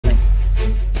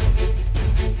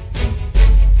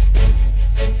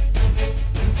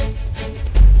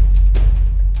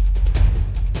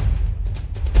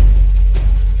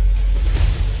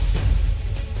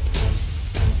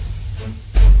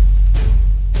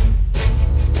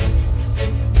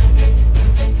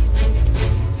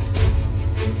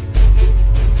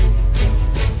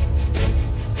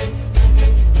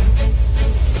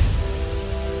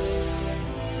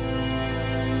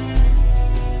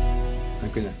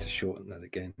to shorten that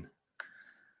again.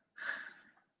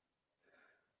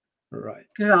 Right.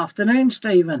 Good afternoon,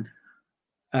 Stephen.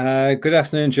 Good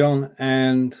afternoon, John,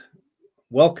 and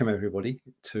welcome everybody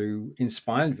to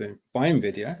Inspired by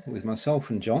Invideo with myself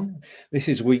and John. This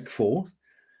is week 4,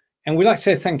 and we'd like to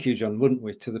say thank you, John, wouldn't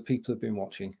we, to the people who've been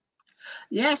watching.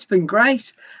 Yeah, it's been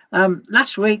great.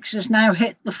 Last week's has now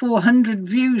hit the 400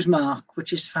 views mark,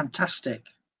 which is fantastic.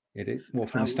 It is. Well,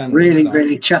 from I'm standing really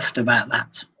start. chuffed about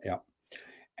that. Yeah.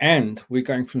 And we're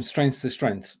going from strength to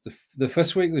strength. The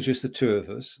first week was just the 2 of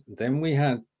us. Then we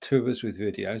had 2 of us with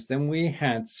videos. Then we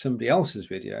had somebody else's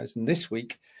videos. And this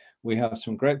week we have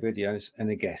some great videos and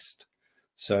a guest.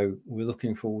 So we're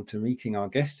looking forward to meeting our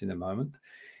guest in a moment.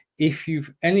 If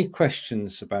you've any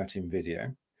questions about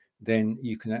Invideo, then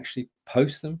you can actually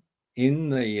post them in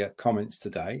the comments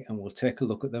today, and we'll take a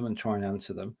look at them and try and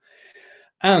answer them.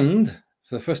 And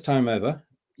for the first time ever,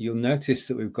 you'll notice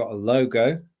that we've got a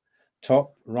logo.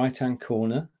 Top right-hand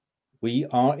corner, we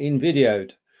are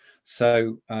Invideoed.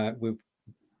 So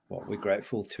we're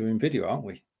grateful to Invideo, aren't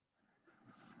we?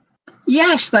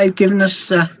 Yes, they've given us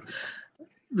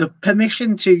the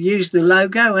permission to use the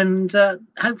logo, and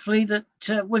hopefully that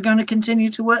we're going to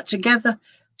continue to work together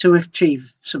to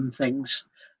achieve some things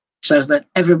so that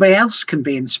everybody else can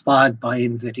be inspired by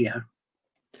Invideo.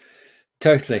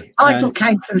 Totally. Title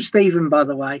came from Stephen, by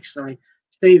the way. Sorry,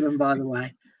 Stephen, by the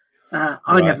way.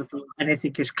 I never thought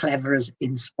anything as clever as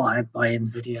inspired by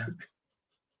Invideo.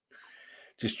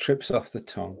 Just trips off the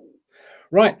tongue.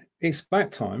 Right, it's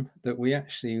about time that we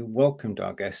actually welcomed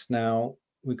our guest. Now,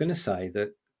 we're going to say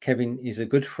that Kevin is a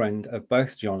good friend of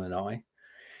both John and I,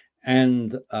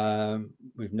 and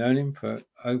we've known him for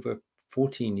over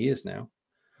 14 years now,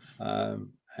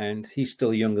 and he's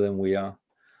still younger than we are.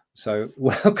 So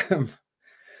welcome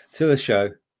to the show.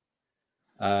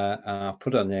 And I'll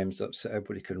put our names up so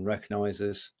everybody can recognize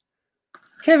us.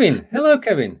 Kevin, hello,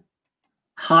 Kevin.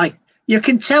 Hi. You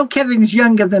can tell Kevin's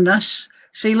younger than us.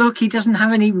 See, look, he doesn't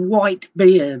have any white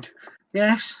beard.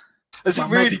 Yes. Has it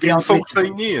really been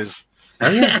 14 years? Oh,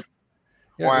 yeah.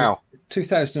 Yeah. Wow.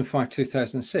 2005,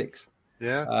 2006.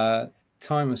 Yeah.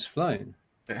 Time has flown.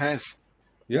 It has.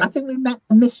 Yeah. I think we met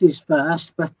the missus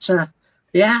first, but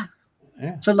yeah,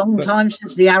 it's a long time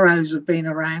since the arrows have been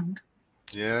around.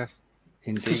 Yeah.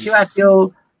 Because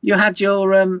you had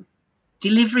your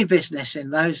delivery business in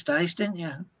those days, didn't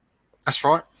you? That's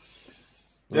right.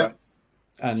 Yeah. Right.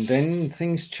 And then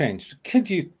things changed. Could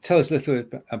you tell us a little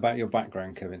bit about your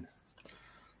background, Kevin?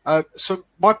 So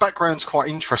my background's quite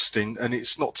interesting, and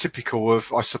it's not typical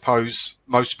of, I suppose,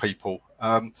 most people.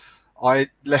 I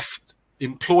left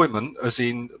employment, as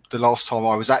in the last time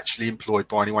I was actually employed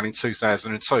by anyone, in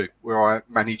 2002, where I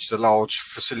managed a large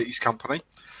facilities company.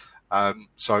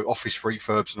 So office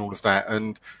refurbs and all of that.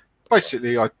 And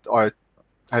basically I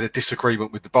had a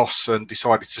disagreement with the boss and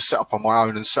decided to set up on my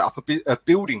own and set up a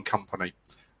building company,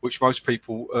 which most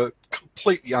people are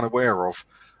completely unaware of,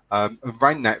 and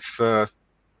ran that for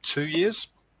 2 years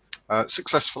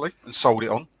successfully and sold it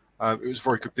on. It was a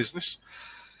very good business.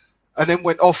 And then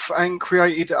went off and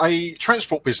created a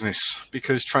transport business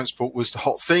because transport was the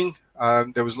hot thing.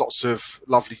 There was lots of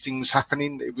lovely things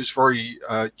happening. It was very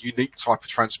unique type of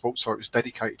transport. So it was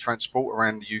dedicated transport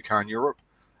around the UK and Europe.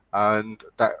 And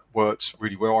that worked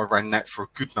really well. I ran that for a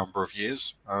good number of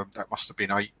years. That must have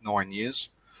been 8, 9 years.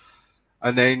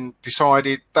 And then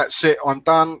decided, that's it, I'm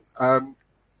done.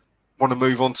 Want to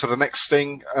move on to the next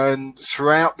thing. And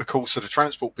throughout the course of the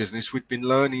transport business, we'd been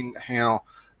learning how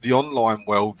the online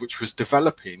world, which was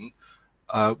developing,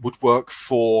 would work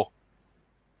for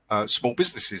small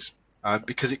businesses,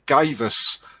 because it gave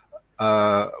us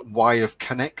a way of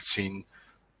connecting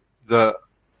that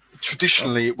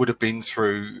traditionally it would have been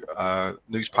through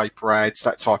newspaper ads,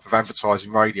 that type of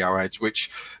advertising, radio ads, which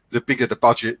the bigger the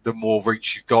budget, the more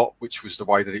reach you got, which was the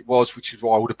way that it was, which is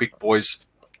why all the big boys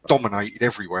dominated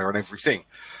everywhere and everything.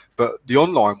 But the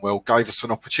online world gave us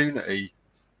an opportunity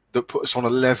that put us on a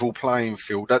level playing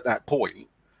field at that point,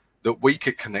 that we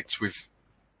could connect with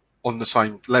on the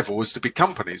same level as the big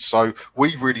companies. So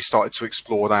we really started to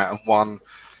explore that and won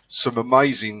some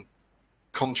amazing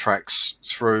contracts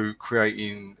through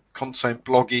creating content.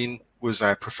 Blogging was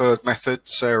our preferred method.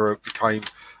 Sarah became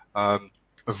a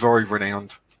very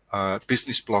renowned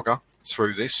business blogger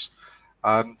through this.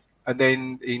 And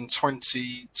then in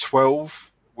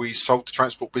 2012, we sold the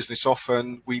transport business off,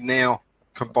 and we now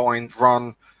combined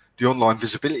run the Online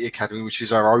Visibility Academy, which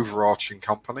is our overarching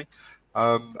company,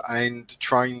 and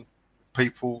train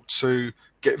people to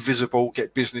get visible,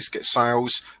 get business, get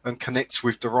sales, and connect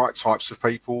with the right types of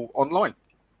people online,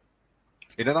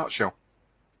 in a nutshell.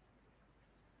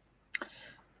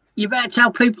 You better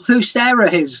tell people who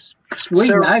Sarah is,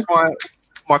 Sarah's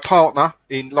my partner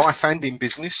in life and in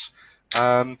business.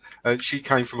 She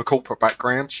came from a corporate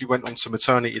background. She went on to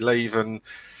maternity leave and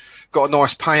got a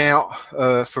nice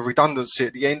payout for redundancy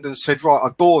at the end, and said, right,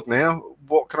 I'm bored now.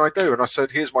 What can I do? And I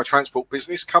said, here's my transport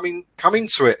business. Come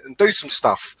into it and do some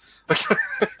stuff.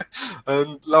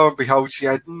 And lo and behold, she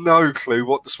had no clue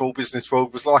what the small business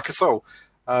world was like at all.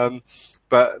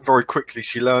 But very quickly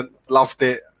she learned, loved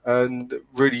it, and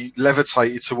really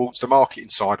levitated towards the marketing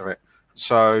side of it.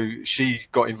 So she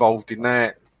got involved in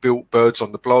that, built Birds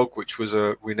on the Blog, which was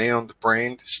a renowned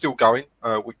brand, still going.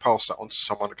 We passed that on to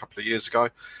someone a couple of years ago,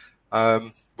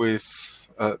 with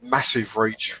massive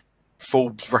reach.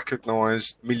 Forbes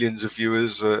recognised, millions of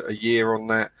viewers a year on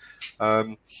that.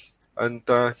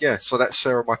 Yeah, so that's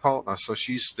Sarah, my partner. So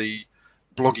she's the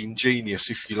blogging genius,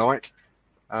 if you like,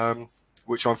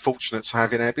 which I'm fortunate to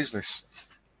have in our business.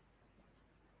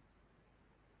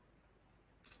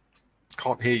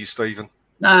 Can't hear you, Stephen.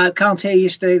 No, can't hear you,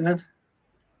 Stephen.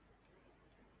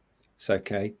 It's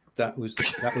okay. That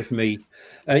was me.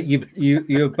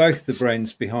 You're both the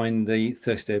brains behind the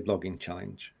 30-day blogging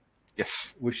challenge.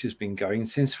 Yes. Which has been going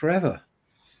since forever.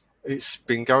 It's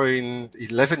been going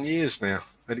 11 years now,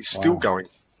 and it's still going.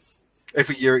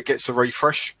 Every year it gets a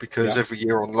refresh, because every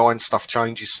year online stuff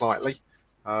changes slightly.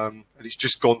 And it's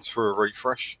just gone through a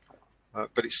refresh.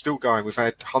 But it's still going. We've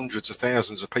had hundreds of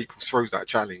thousands of people through that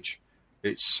challenge.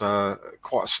 It's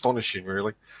quite astonishing,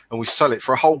 really. And we sell it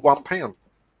for a whole £1.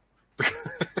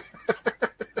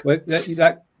 Well,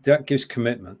 that gives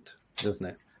commitment, doesn't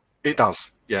it? It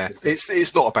does, yeah.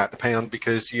 It's not about the pound,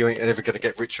 because you ain't ever going to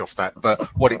get rich off that. But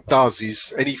what it does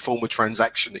is any form of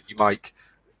transaction that you make,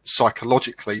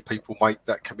 psychologically, people make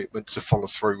that commitment to follow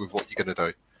through with what you're going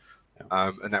to do.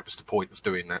 And that was the point of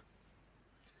doing that.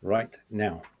 Right.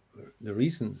 Now, the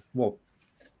reason, well,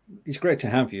 it's great to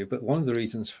have you, but one of the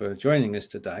reasons for joining us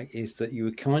today is that you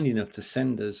were kind enough to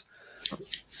send us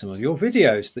some of your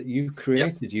videos that you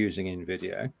created using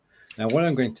Invideo. Now, what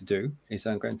I'm going to do is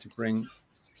I'm going to bring...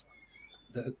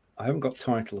 I haven't got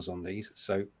titles on these,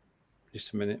 so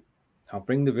just a minute. I'll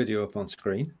bring the video up on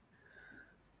screen,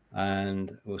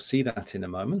 and we'll see that in a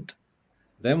moment.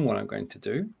 Then what I'm going to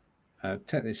do,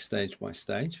 take this stage by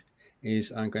stage,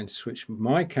 is I'm going to switch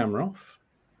my camera off,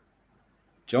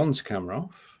 John's camera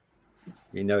off.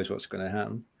 He knows what's going to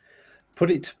happen.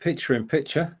 Put it to picture in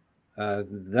picture,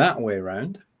 that way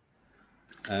around,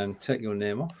 and take your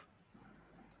name off.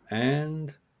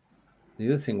 And the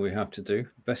other thing we have to do,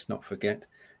 best not forget,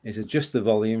 is adjust the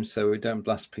volume so we don't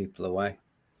blast people away.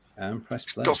 And press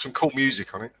play. Got some cool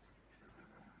music on it.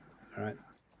 All right.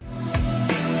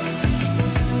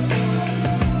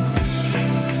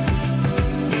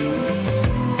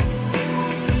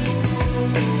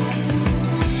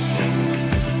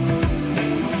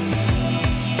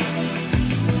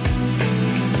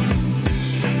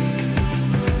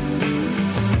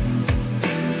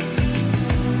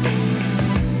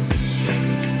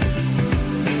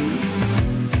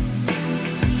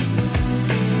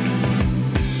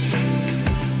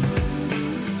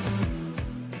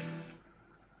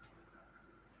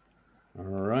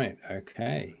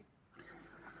 Okay,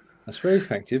 that's very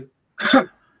effective.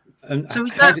 And so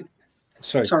is that?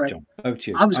 Sorry, John, over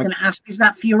to you. I was going to ask, is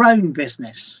that for your own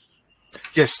business?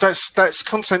 Yes, that's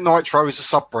Content Nitro is a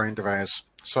sub brand of ours.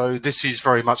 So this is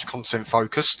very much content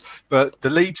focused. But the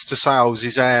Leads to Sales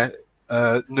is our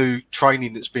new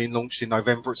training that's being launched in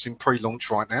November. It's in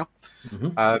pre-launch right now.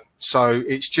 So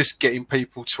it's just getting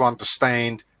people to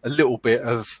understand a little bit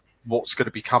of what's going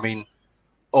to be coming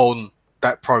on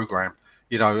that program.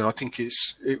 You know, and I think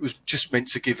it was just meant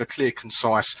to give a clear,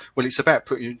 concise, well, it's about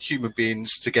putting human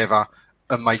beings together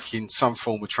and making some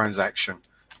form of transaction,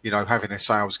 you know, having a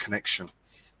sales connection.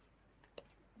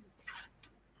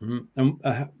 And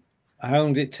how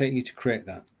long did it take you to create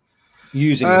that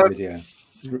using the video?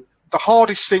 The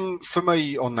hardest thing for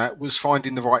me on that was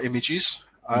finding the right images.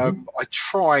 I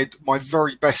tried my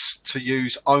very best to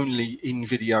use only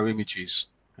in-video images.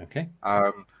 Okay.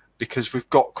 Because we've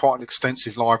got quite an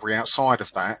extensive library outside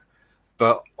of that.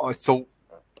 But I thought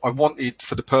I wanted,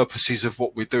 for the purposes of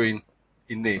what we're doing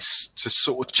in this, to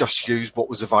sort of just use what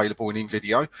was available in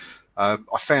Invideo. I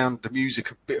found the music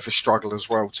a bit of a struggle as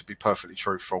well, to be perfectly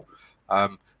truthful.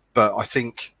 But I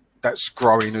think that's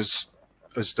growing as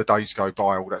the days go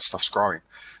by, all that stuff's growing.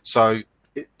 So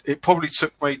it probably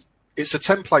took me, it's a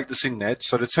template that's in there.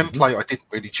 So the template I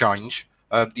didn't really change.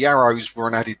 The arrows were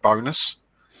an added bonus.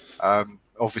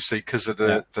 Obviously, because of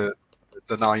the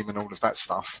name and all of that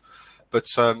stuff. But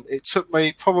it took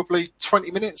me probably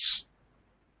 20 minutes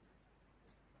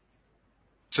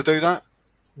to do that.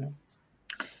 Yeah.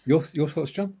 Your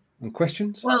thoughts, John? And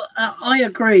questions? Well, I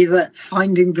agree that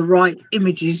finding the right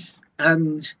images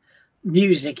and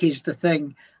music is the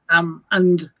thing.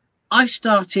 And I've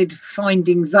started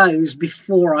finding those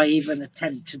before I even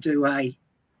attempt to do a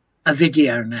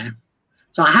video now.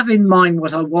 So I have in mind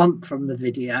what I want from the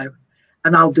video,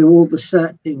 and I'll do all the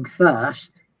searching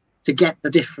first to get the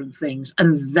different things,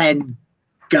 and then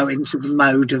go into the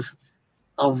mode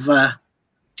of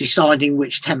deciding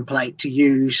which template to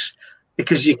use,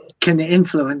 because you can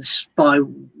influence by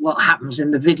what happens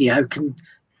in the video, can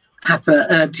have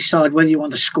decide whether you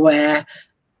want a square,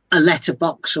 a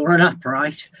letterbox, or an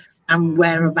upright, and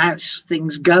whereabouts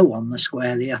things go on the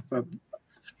square, the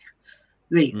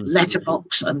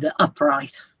letterbox and the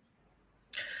upright.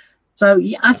 So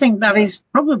yeah, I think that is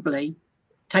probably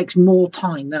takes more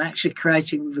time than actually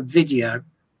creating the video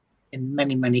in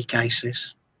many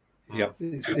cases. Yeah,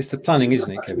 it's the planning, isn't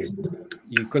it, Kevin?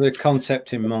 You've got a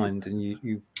concept in mind, and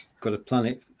you've got to plan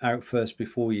it out first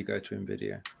before you go to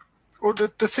Invideo. Well,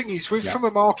 the thing is, from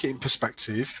a marketing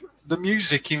perspective, the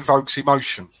music invokes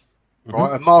emotion,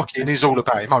 right? And marketing is all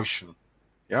about emotion.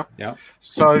 Yeah.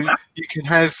 So you can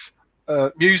have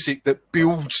music that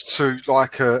builds to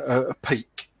like a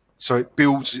peak, so it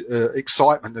builds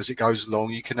excitement as it goes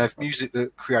along. You can have music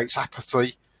that creates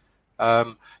apathy.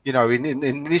 You know,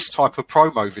 in this type of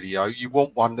promo video, you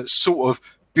want one that sort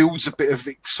of builds a bit of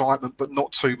excitement, but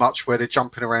not too much where they're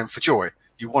jumping around for joy.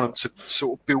 You want them to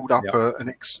sort of build up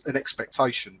an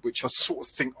expectation, which I sort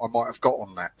of think I might have got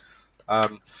on that.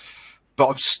 But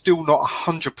I'm still not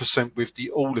 100% with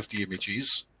all of the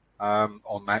images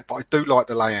on that. But I do like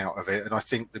the layout of it, and I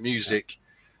think the music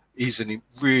is a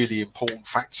really important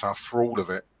factor for all of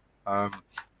it. And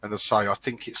as I say, I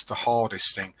think it's the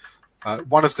hardest thing.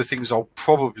 One of the things I'll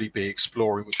probably be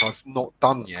exploring, which I've not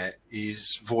done yet,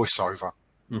 is voiceover.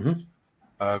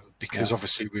 Because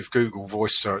obviously with Google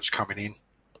voice search coming in,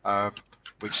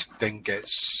 which then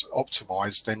gets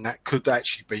optimized, then that could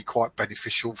actually be quite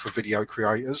beneficial for video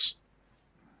creators.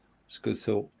 It's a good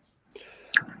thought.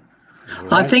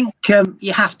 Right. I think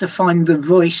you have to find the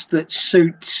voice that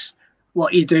suits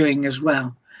what you're doing as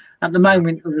well. At the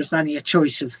moment, there is only a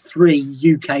choice of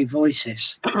 3 UK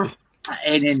voices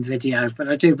in Invideo, but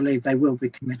I do believe they will be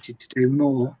committed to do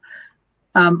more.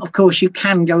 Of course, you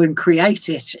can go and create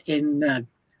it in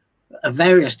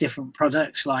various different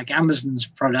products, like Amazon's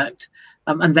product,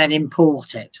 and then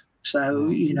import it. So,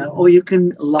 you know, or you can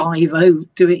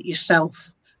do it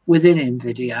yourself within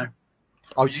Invideo.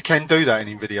 Oh, you can do that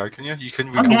in Invideo, can you? You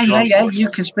can record your voice. You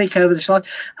can speak over the slide.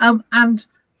 And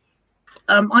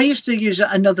I used to use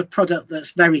another product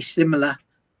that's very similar,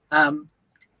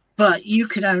 but you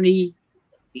can only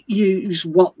use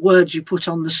what words you put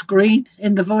on the screen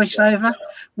in the voiceover.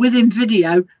 Within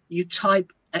video, you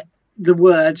type the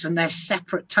words, and they're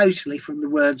separate totally from the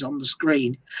words on the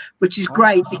screen, which is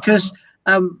great because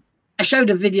I showed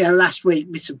a video last week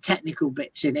with some technical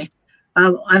bits in it,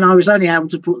 and I was only able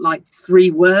to put like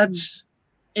 3 words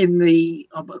in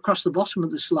across the bottom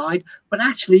of the slide, but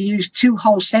actually used 2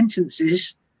 whole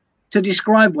sentences to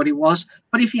describe what it was.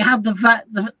 But if you have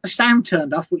the sound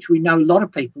turned off, which we know a lot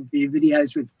of people view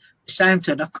videos with the sound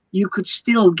turned off, you could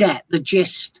still get the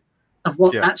gist of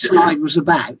what that slide was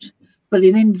about. But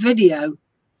in Invideo,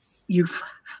 you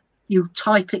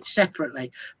type it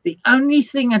separately. The only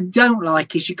thing I don't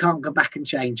like is you can't go back and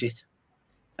change it.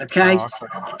 Okay,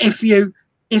 if you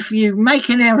make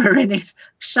an error in it,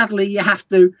 suddenly you have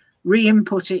to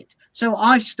re-input it. So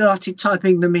I've started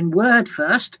typing them in Word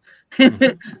first, and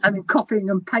then copying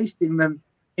and pasting them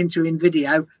into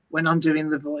Invideo when I'm doing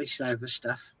the voiceover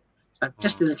stuff. So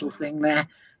just a little thing there.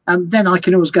 Then I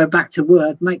can always go back to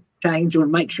Word, make change, or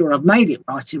make sure I've made it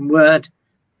right in Word,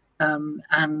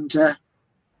 and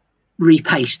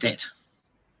repaste it.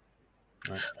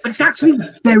 But it's actually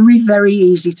very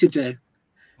easy to do.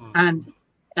 And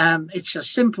it's a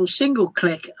simple single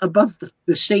click above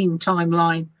the scene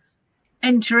timeline.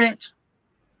 Enter it,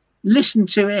 listen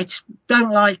to it,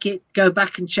 don't like it, go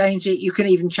back and change it. You can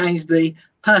even change the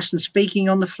person speaking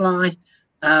on the fly.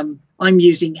 I'm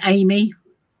using Amy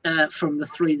from the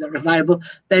 3 that are available.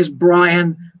 There's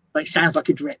Brian, but it sounds like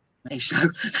a drip. So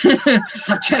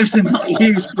I've chosen not to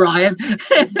use Brian.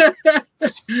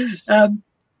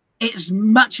 It's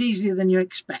much easier than you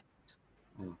expect.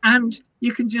 And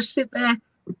you can just sit there,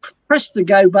 press the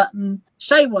go button,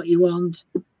 say what you want,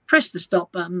 press the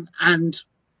stop button, and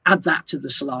add that to the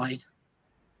slide.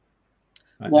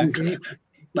 Right, 1 click.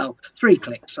 Well, 3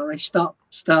 clicks, sorry. Stop,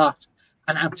 start,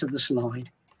 and add to the slide.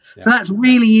 Yeah. So that's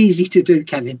really easy to do,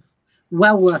 Kevin.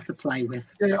 Well worth a play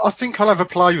with. Yeah, I think I'll have a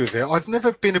play with it. I've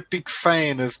never been a big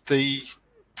fan of the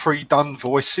pre-done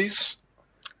voices.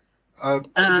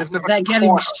 They're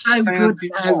getting so good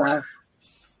now,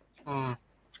 though.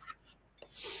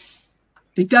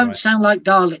 They don't sound like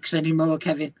Daleks anymore,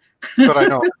 Kevin. Do they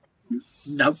not?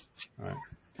 No. Right.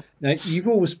 Now, you've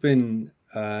always been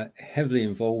heavily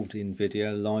involved in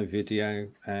video, live video,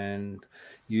 and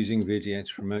using video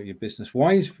to promote your business.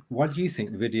 Why do you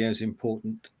think video is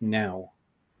important now,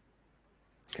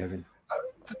 Kevin?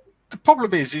 The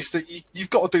problem is that you've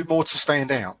got to do more to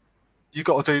stand out. You've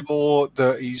got to do more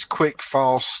that is quick,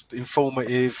 fast,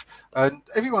 informative, and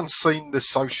everyone's seen the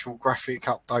social graphic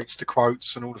updates, the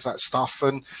quotes, and all of that stuff.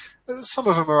 And some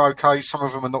of them are okay, some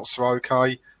of them are not so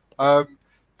okay. But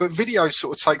video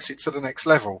sort of takes it to the next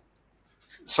level.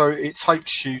 So it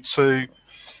takes you to,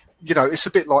 you know, it's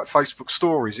a bit like Facebook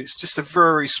stories. It's just a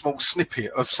very small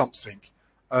snippet of something.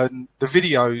 And the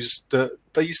videos,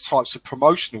 these types of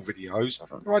promotional videos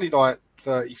are only like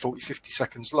 30, 40, 50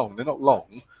 seconds long. They're not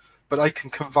long, but they can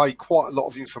convey quite a lot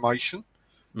of information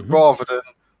rather than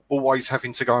always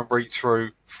having to go and read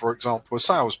through, for example, a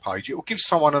sales page. It will give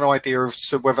someone an idea of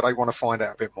whether they want to find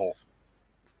out a bit more.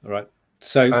 All right.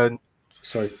 So,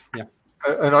 sorry. Yeah.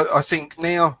 And I think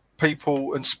now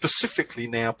people, and specifically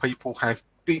now people have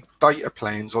big data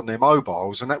plans on their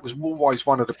mobiles, and that was always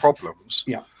one of the problems.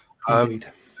 Yeah.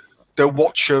 They'll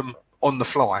watch them on the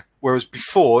fly. Whereas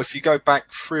before, if you go back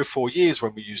 3 or 4 years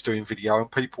when we used doing video and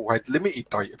people had limited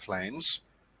data plans,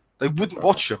 they wouldn't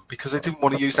watch them because they didn't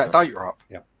want to use that data up.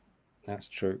 Yeah, that's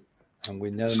true. And we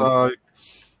know. So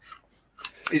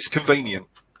it's convenient.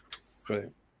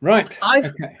 Brilliant. Right.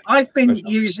 I've been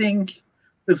using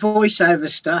the voiceover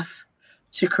stuff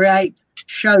to create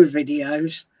show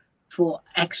videos for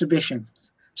exhibitions.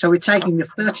 So we're taking a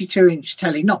 32-inch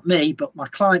telly, not me, but my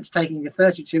client's taking a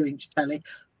 32-inch telly,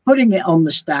 putting it on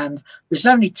the stand. There's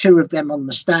only 2 of them on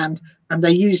the stand, and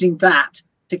they're using that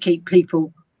to keep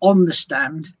people on the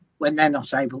stand when they're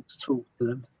not able to talk to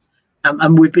them.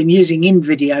 And we've been using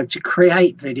Invideo to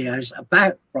create videos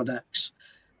about products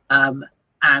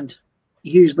and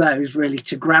use those really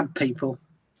to grab people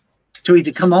to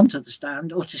either come onto the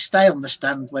stand or to stay on the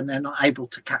stand when they're not able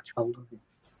to catch hold of it.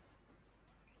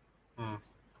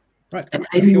 Right. And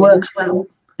it works well.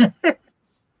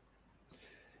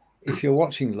 If you're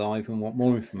watching live and want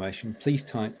more information, please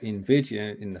type in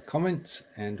video in the comments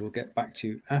and we'll get back to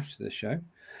you after the show.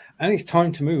 And it's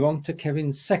time to move on to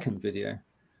Kevin's second video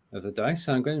of the day.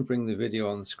 So I'm going to bring the video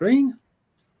on the screen.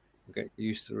 We'll get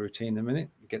used to the routine in a minute.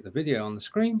 Get the video on the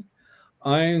screen.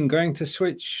 I'm going to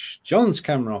switch John's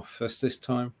camera off first this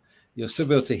time. You'll still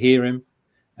be able to hear him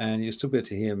and you'll still be able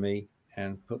to hear me,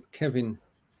 and put Kevin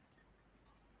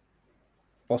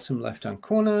bottom left-hand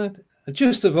corner,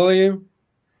 adjust the volume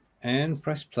and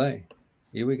press play.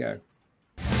 Here we go.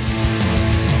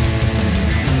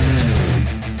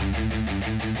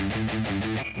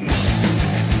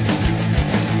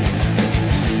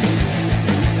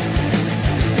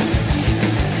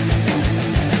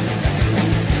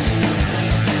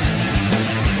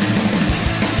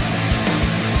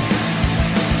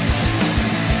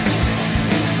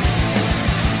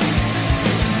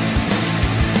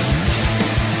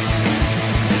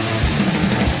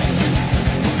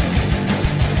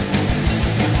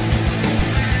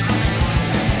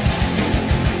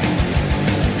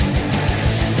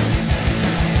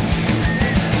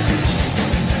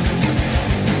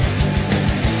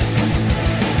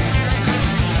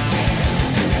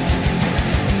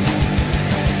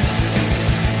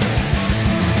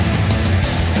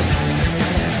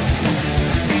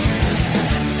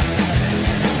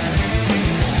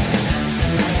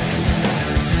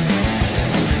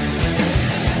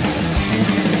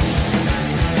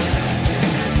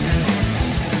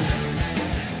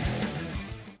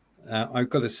 I've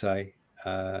got to say,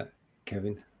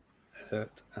 Kevin, that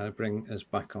bring us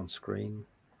back on screen,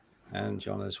 and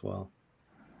John as well.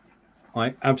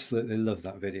 I absolutely love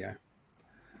that video.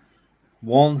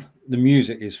 One, the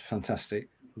music is fantastic.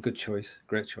 Good choice,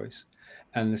 great choice.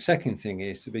 And the second thing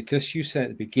is that because you said at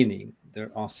the beginning there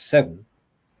are 7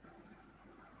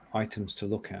 items to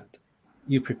look at,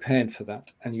 you prepared for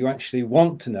that, and you actually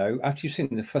want to know, after you've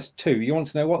seen the first 2, you want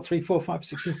to know what 3, 4, 5,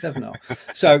 6, and 7 are.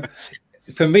 So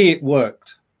for me, it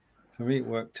worked. For me, it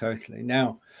worked totally.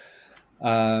 Now,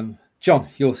 John,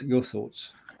 your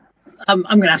thoughts? I'm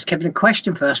going to ask Kevin a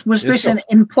question first. Was this an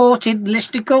imported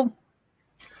listicle?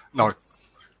 No.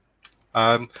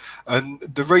 And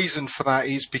the reason for that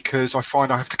is because I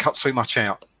find I have to cut too much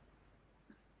out.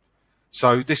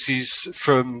 So this is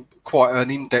from quite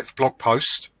an in-depth blog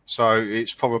post. So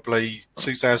it's probably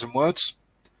 2,000 words.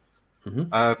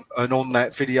 And on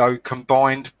that video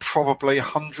combined, probably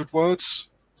 100 words.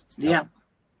 Yeah.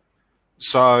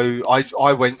 So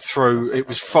I went through, it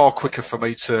was far quicker for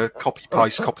me to copy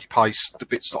paste the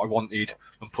bits that I wanted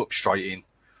and put straight in.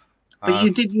 But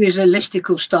you did use a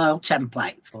listicle style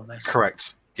template for this.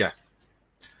 Correct. Yeah.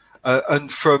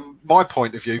 And from my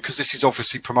point of view, because this is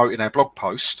obviously promoting our blog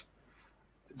post,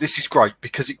 this is great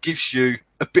because it gives you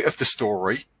a bit of the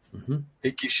story.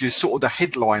 It gives you sort of the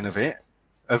headline of it,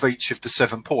 of each of the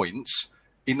 7 points,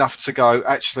 enough to go,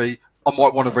 actually, I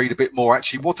might want to read a bit more.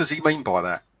 Actually, what does he mean by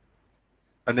that?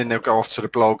 And then they'll go off to the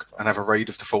blog and have a read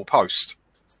of the full post.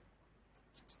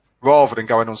 Rather than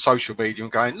going on social media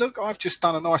and going, look, I've just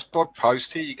done a nice blog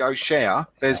post. Here you go, share.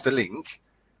 There's the link,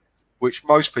 which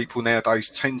most people nowadays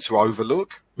tend to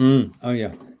overlook. Oh,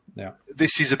 yeah. Yeah.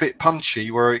 This is a bit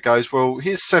punchy where it goes, well,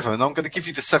 here's 7. I'm going to give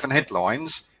you the 7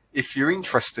 headlines. If you're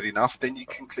interested enough, then you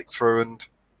can click through and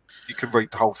you can read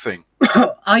the whole thing.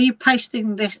 Are you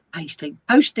posting this on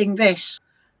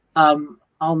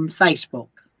Facebook?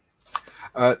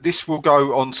 This will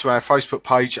go onto our Facebook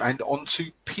page and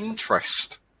onto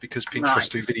Pinterest, because Pinterest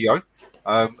do video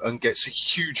and gets a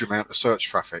huge amount of search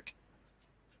traffic.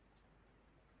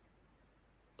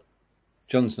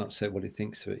 John's not said what he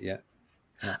thinks of it yet.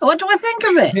 Yeah. What do I think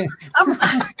of it?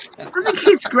 I think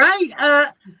it's great.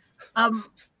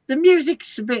 The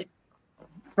music's a bit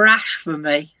brash for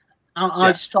me.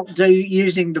 I've stopped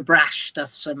using the brash stuff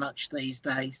so much these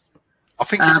days. I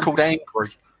think it's called angry.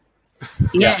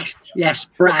 Yes,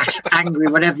 brash, angry,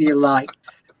 whatever you like.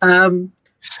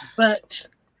 But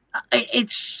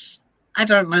it's, I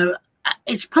don't know,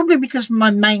 it's probably because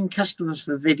my main customers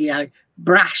for video,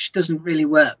 brash doesn't really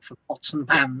work for pots and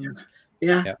pans.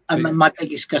 And my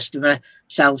biggest customer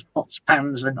sells pots,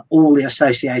 pans, and all the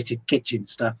associated kitchen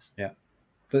stuff. Yeah.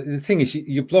 But the thing is,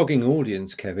 your blogging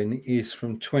audience, Kevin, is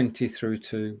from 20 through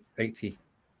to 80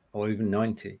 or even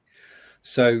 90.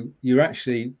 So you're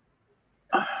actually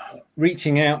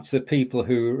reaching out to the people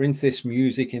who are into this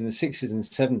music in the 60s and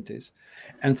 70s,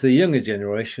 and to the younger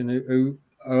generation who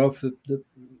are of the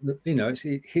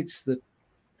it hits the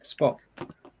spot,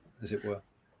 as it were.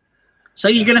 So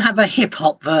you're going to have a hip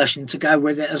hop version to go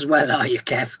with it as well, are you,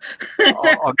 Kev?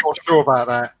 I'm not sure about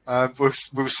that. We'll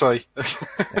see.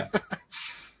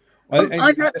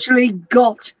 I've actually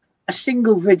got a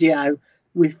single video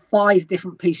with 5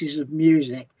 different pieces of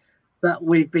music that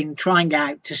we've been trying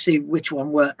out to see which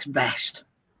one works best.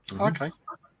 Okay.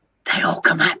 They all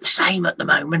come out the same at the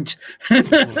moment.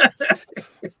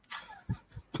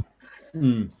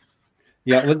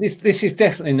 Yeah, well, this is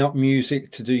definitely not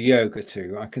music to do yoga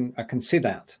to. I can see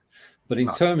that, but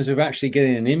in terms of actually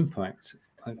getting an impact,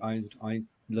 I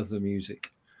love the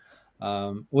music.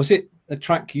 Was it a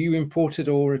track you imported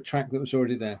or a track that was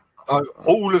already there?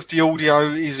 All of the audio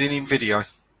is in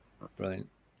Invideo. Brilliant.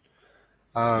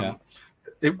 I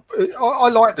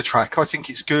like the track. I think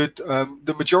it's good.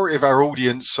 The majority of our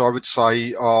audience, I would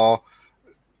say, are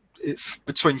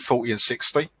between 40 and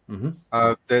 60.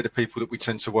 They're the people that we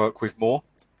tend to work with more.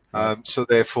 So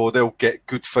therefore, they'll get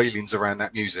good feelings around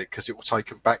that music because it will take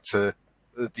them back to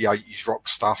the 80s rock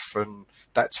stuff and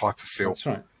that type of feel. That's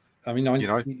right. I mean,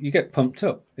 you get pumped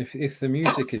up if the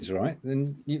music is right,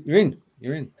 then you're in.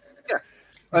 Yeah,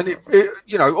 and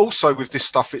also with this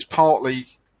stuff, it's partly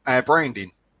our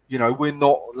branding. We're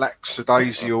not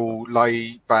lackadaisical,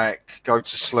 lay back, go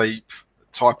to sleep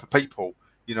type of people.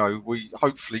 We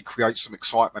hopefully create some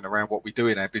excitement around what we do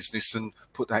in our business and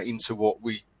put that into what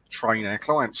we train our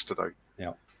clients to do.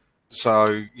 Yeah.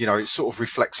 So, it sort of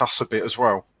reflects us a bit as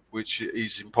well, which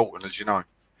is important, as you know.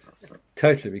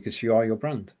 Totally, because you are your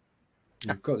brand.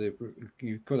 You've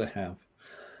got to have.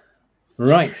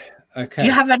 Right. Okay. Do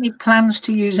you have any plans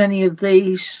to use any of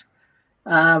these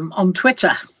on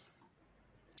Twitter?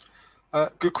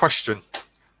 Good question.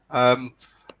 I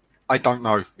don't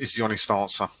know is the honest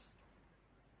answer.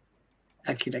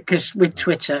 Okay, because with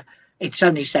Twitter, it's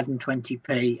only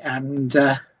 720p, and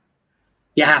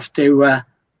you have to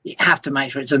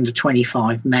make sure it's under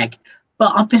 25 meg.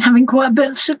 But I've been having quite a bit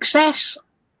of success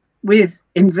with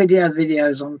Invideo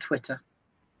videos on Twitter.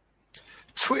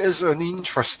 Twitter's an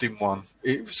interesting one.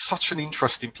 It's such an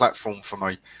interesting platform for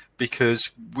me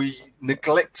because we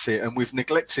neglect it, and we've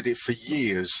neglected it for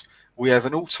years. We have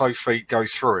an auto feed go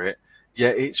through it,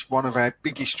 yet it's one of our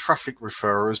biggest traffic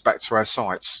referrers back to our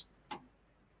sites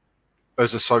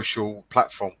as a social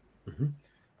platform.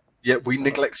 Yet we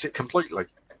neglect it completely.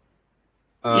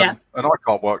 And I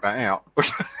can't work that out.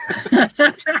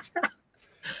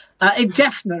 It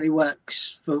definitely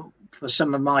works for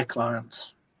some of my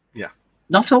clients. Yeah.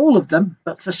 Not all of them,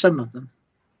 but for some of them.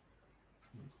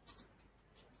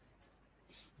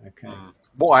 Okay.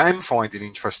 What I am finding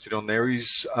interested on there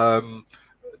is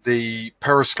the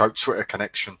Periscope Twitter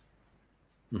connection.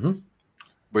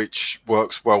 which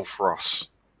works well for us.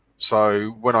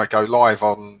 So when I go live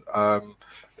on, I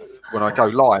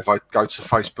go to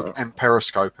Facebook and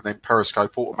Periscope, and then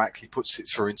Periscope automatically puts it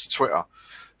through into Twitter.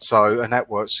 So, and that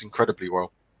works incredibly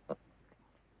well.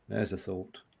 There's a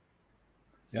thought.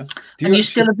 Yeah. And you're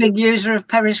still a big user of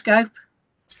Periscope?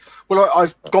 Well,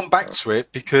 I've gone back to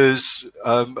it because,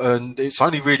 and it's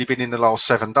only really been in the last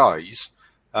 7 days,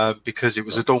 because it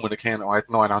was a dormant account. I had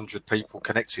 900 people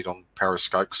connected on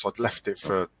Periscope because I'd left it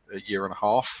for a year and a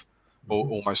half, or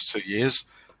almost 2 years.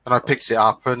 And I picked it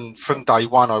up, and from day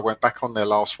one, I went back on there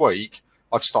last week.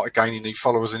 I've started gaining new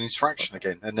followers and interaction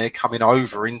again, and they're coming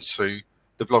over into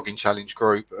the blogging challenge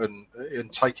group and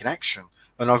taking action.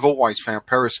 And I've always found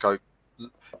Periscope,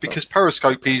 because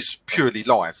Periscope is purely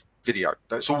live video.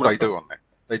 That's all they do on there.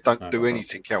 They don't do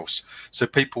anything else. So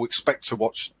people expect to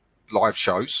watch live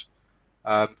shows,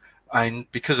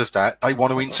 and because of that, they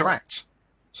want to interact.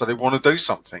 So they want to do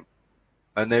something,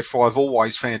 and therefore I've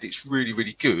always found it's really,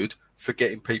 really good for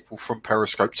getting people from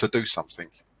Periscope to do something.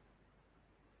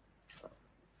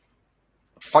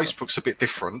 Facebook's a bit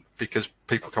different because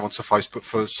people come onto Facebook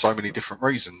for so many different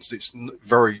reasons. It's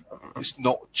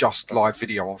not just live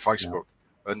video on Facebook,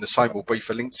 and the same will be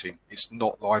for LinkedIn. It's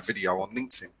not live video on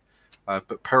LinkedIn,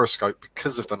 but Periscope,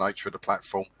 because of the nature of the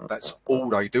platform, that's all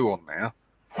they do on there.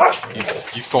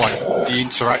 You find the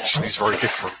interaction is very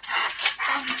different.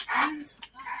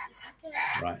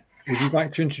 Right. Would you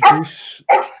like to introduce?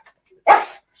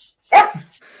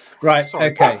 Right.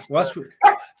 Sorry, okay. Well,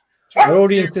 our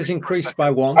audience has increased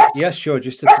by 1. Yes, sure.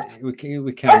 Just we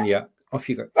can. Yeah. Off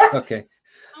you go. Okay.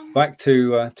 Back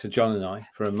to John and I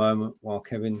for a moment while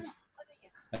Kevin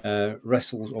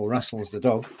wrestles the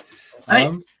dog.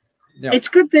 Yeah. It's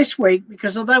good this week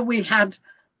because although we had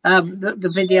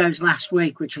the videos last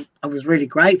week, which I was really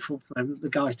grateful for the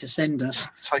guy to send us,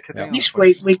 this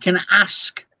week we can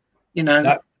ask,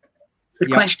 the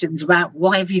questions about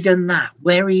why have you done that?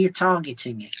 Where are you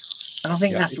targeting it? And I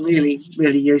think that's really,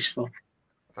 really useful.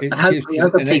 It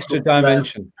gives an extra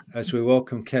dimension as we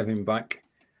welcome Kevin back.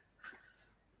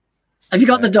 Have you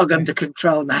got the dog under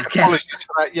control now, Kevin?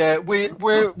 Yeah,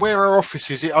 where our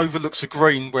office is, it overlooks a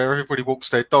green where everybody walks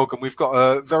their dog, and we've got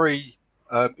a very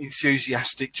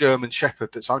enthusiastic German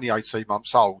Shepherd that's only 18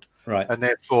 months old. Right. And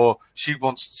therefore she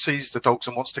sees the dogs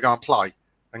and wants to go and play.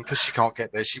 And because she can't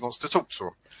get there, she wants to talk to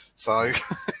them. So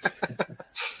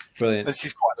brilliant. And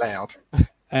she's quite loud.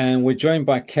 And we're joined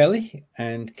by Kelly,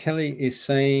 and Kelly is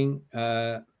saying,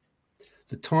 the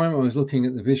time I was looking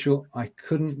at the visual, I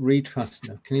couldn't read fast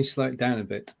enough. Can you slow it down a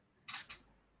bit?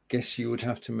 Guess you would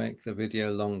have to make the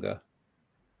video longer.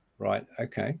 Right.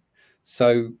 Okay.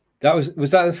 So that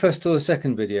was that the first or the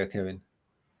second video, Kevin?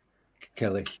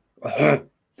 Kelly.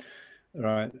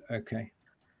 Right. Okay.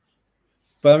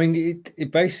 But I mean,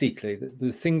 it basically,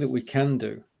 the thing that we can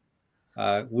do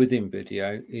with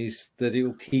Invideo is that it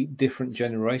will keep different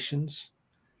generations.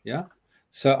 Yeah.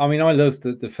 So, I mean, I love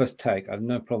the first take. I have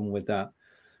no problem with that.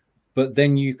 But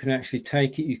then you can actually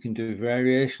take it. You can do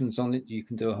variations on it. You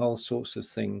can do a whole sorts of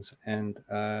things. And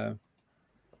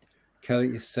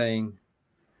Kelly is saying,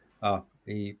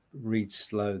 he reads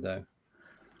slow, though.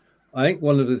 I think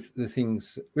one of the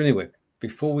things, anyway,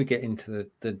 before we get into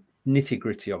the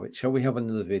nitty-gritty of it, shall we have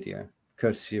another video,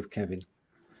 courtesy of Kevin?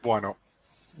 Why not?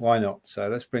 Why not? So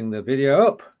let's bring the video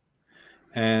up,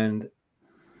 and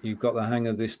you've got the hang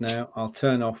of this now. I'll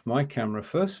turn off my camera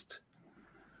first,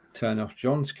 turn off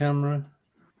John's camera,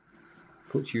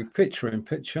 put you picture in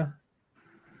picture,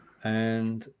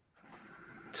 and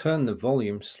turn the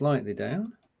volume slightly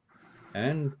down,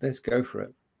 and let's go for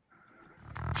it.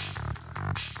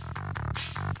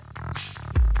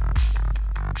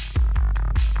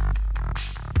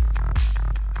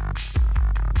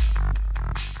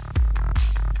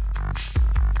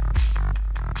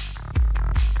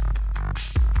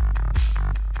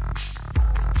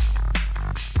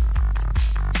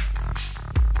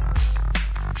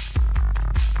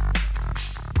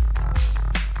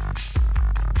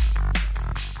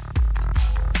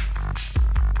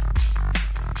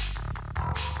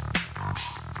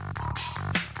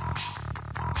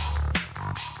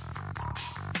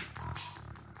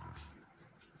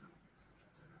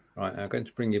 Right, I'm going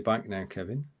to bring you back now,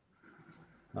 Kevin,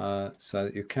 so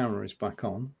that your camera is back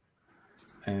on,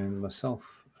 and myself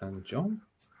and John.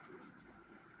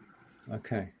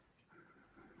 Okay.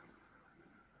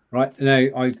 Right, now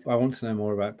I want to know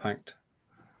more about Pact.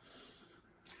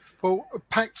 Well,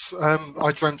 Pact,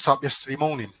 I dreamt up yesterday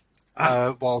morning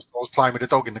while I was playing with a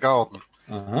dog in the garden.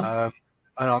 And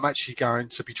I'm actually going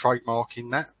to be trademarking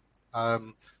that.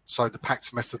 So the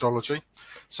Pact methodology.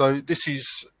 So this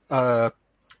is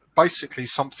basically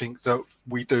something that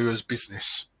we do as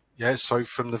business. Yeah, so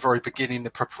from the very beginning,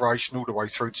 the preparation all the way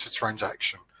through to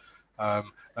transaction.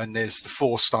 And there's the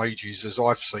 4 stages, as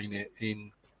I've seen it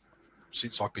in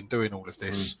since I've been doing all of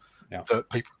this, that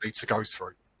people need to go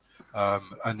through.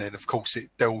 And then, of course, it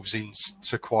delves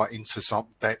into quite into some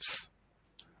depth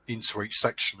into each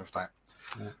section of that.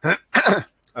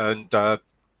 And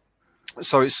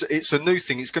so it's a new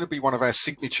thing. It's going to be one of our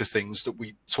signature things that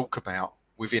we talk about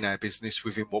within our business,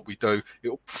 within what we do.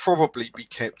 It'll probably be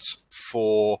kept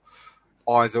for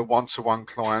either one-to-one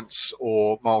clients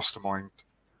or mastermind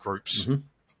groups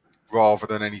rather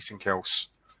than anything else,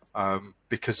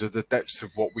 because of the depths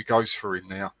of what we go through in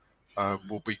there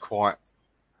will be quite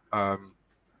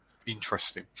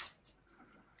interesting.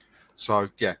 So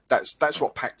yeah, that's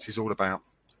what Pact is all about.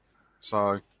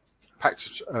 So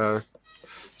Pact,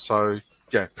 so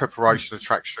yeah, preparation,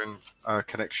 attraction,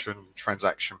 connection,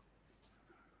 transaction.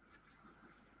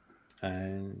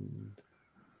 And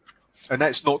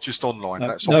that's not just online,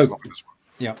 that's offline as well.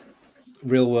 Yeah,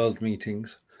 real world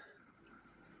meetings.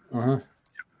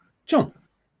 John.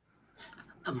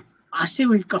 I see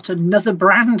we've got another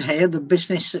brand here, the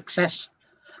Business Success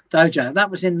Dojo.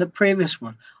 That was in the previous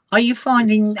one. Are you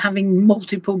finding having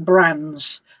multiple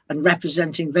brands and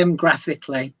representing them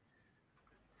graphically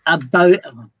about...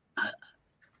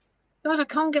 God, I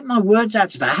can't get my words out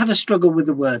today. I had a struggle with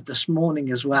the word this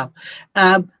morning as well.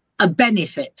 A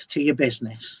benefit to your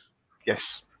business?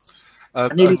 Yes. I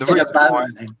nearly said about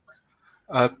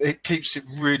it keeps it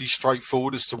really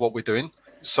straightforward as to what we're doing.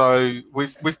 So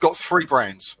we've got 3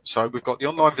 brands. So we've got the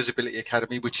Online Visibility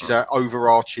Academy, which is our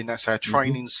overarching, that's our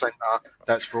training center.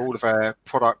 That's where all of our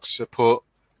products are put.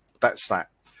 That's that.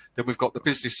 Then we've got the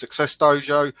Business Success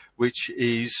Dojo, which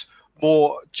is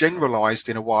more generalized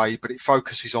in a way, but it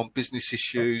focuses on business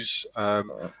issues,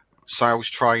 sales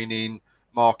training,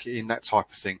 marketing, that type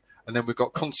of thing. And then we've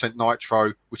got Content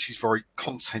Nitro, which is very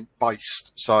content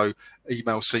based. So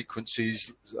email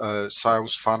sequences,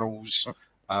 sales funnels,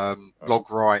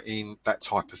 blog writing, that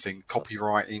type of thing,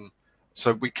 copywriting.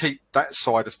 So we keep that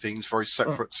side of things very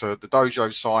separate to the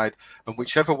dojo side, and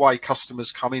whichever way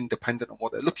customers come in, dependent on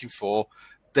what they're looking for,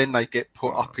 then they get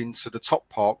put up into the top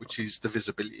part, which is the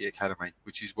Visibility Academy,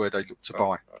 which is where they look to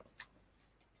buy.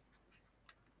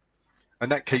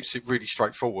 And that keeps it really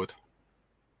straightforward.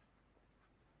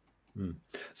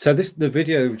 So the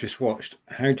video we just watched,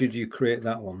 how did you create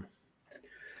that one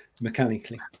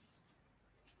mechanically?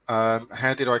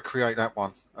 How did I create that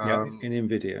one? In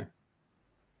Invideo.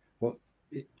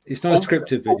 It's not a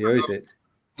scripted video, is it?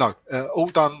 No, all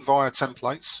done via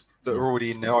templates that are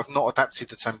already in there. I've not adapted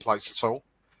the templates at all.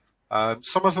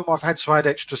 Some of them I've had to add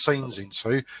extra scenes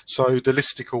into. So the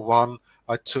listicle one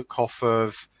I took off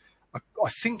of, I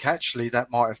think actually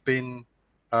that might have been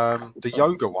the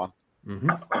yoga one. I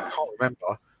can't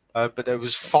remember, but there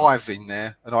was 5 in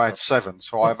there and I had 7.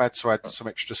 So I've had to add some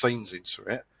extra scenes into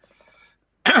it.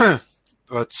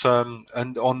 But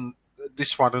and on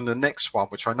this one and the next one,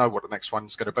 which I know what the next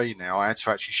one's going to be now, I had to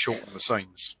actually shorten the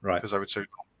scenes because they were too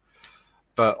long.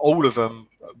 But all of them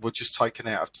were just taken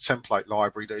out of the template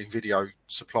library that Invideo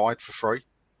supplied for free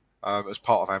as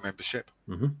part of our membership.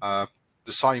 The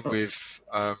same with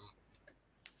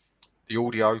the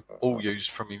audio, all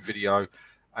used from Invideo,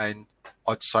 and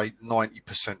I'd say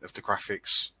 90% of the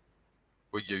graphics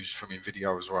were used from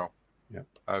Invideo as well.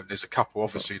 There's a couple,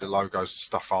 obviously the logos and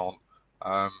stuff aren't,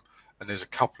 and there's a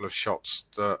couple of shots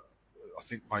that I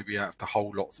think maybe out of the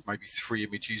whole lot, maybe 3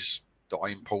 images that I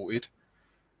imported.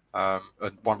 And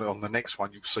one on the next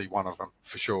one, you'll see one of them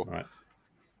for sure.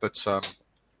 But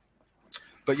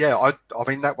yeah, I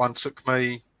mean, that one took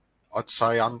me, I'd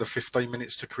say, under 15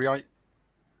 minutes to create.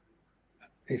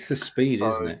 It's the speed,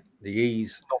 isn't it? The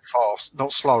ease. Not fast,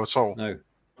 not slow at all. No.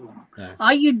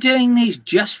 Are you doing these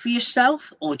just for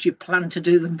yourself, or do you plan to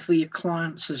do them for your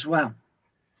clients as well?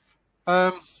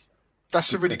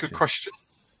 That's a really good question.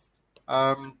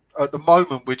 At the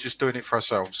moment, we're just doing it for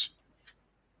ourselves.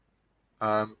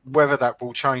 Whether that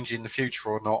will change in the future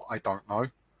or not, I don't know.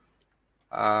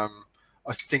 I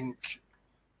think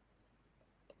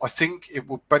it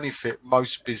will benefit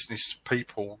most business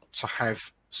people to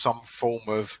have some form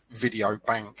of video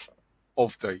bank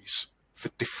of these for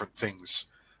different things.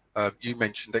 You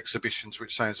mentioned exhibitions,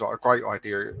 which sounds like a great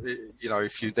idea. You know,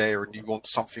 if you're there and you want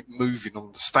something moving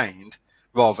on the stand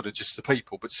rather than just the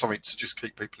people, but something to just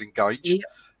keep people engaged,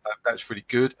 that's really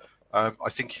good. I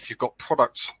think if you've got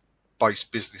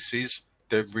product-based businesses,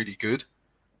 they're really good.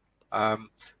 But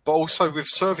also with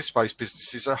service-based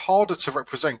businesses, they're harder to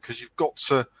represent because you've got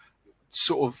to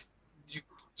sort of,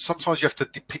 sometimes you have to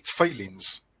depict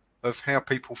feelings of how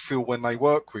people feel when they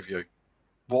work with you.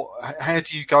 how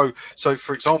do you go? So,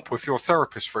 for example, if you're a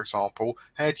therapist, for example,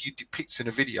 how do you depict in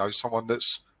a video someone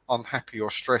that's unhappy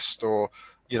or stressed or,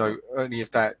 you know, any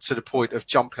of that to the point of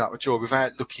jumping up with joy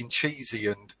without looking cheesy?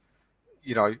 And,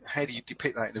 you know, how do you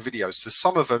depict that in a video? So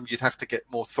some of them you'd have to get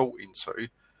more thought into,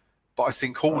 but I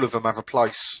think all of them have a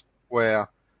place where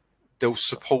they'll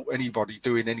support anybody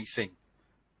doing anything.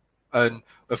 And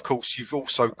of course, you've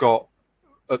also got,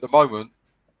 at the moment,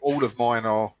 all of mine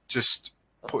are just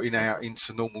putting out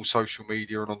into normal social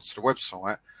media and onto the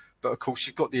website. But of course,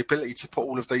 you've got the ability to put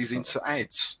all of these into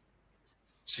ads.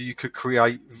 So you could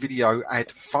create video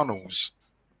ad funnels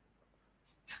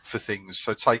for things.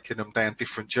 So taking them down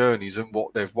different journeys and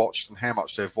what they've watched and how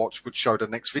much they've watched would show the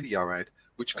next video ad,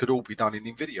 which could all be done in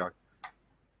Invideo.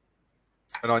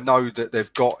 And I know that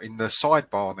they've got in the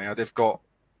sidebar now, they've got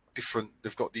the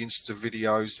Insta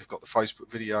videos, they've got the Facebook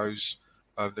videos,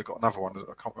 they've got another one,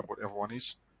 I can't remember what the other one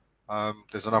is.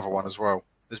 There's another one as well.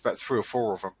 There's about 3 or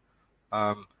 4 of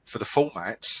them for the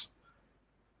formats.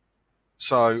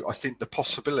 So I think the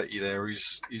possibility there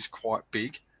is quite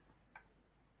big.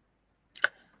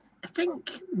 I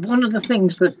think one of the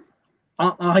things that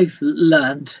I've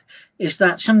learned is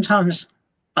that sometimes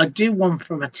I do one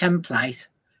from a template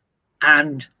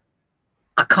and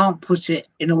I can't put it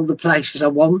in all the places I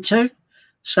want to.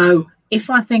 So if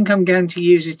I think I'm going to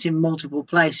use it in multiple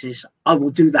places, I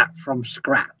will do that from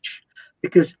scratch,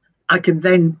 because I can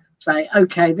then say,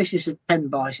 okay, this is a 10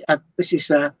 by, this is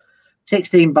a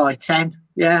 16 by 10.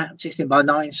 Yeah, 16 by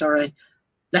 9, sorry.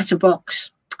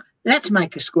 Letterbox. Let's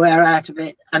make a square out of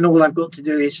it. And all I've got to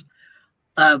do is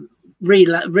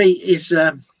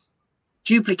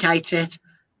duplicate it,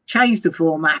 change the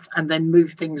format, and then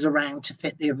move things around to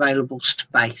fit the available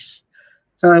space.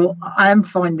 So I am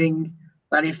finding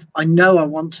that if I know I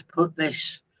want to put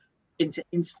this into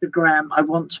Instagram, I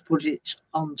want to put it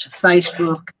onto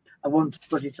Facebook, I want to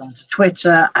put it onto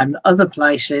Twitter and other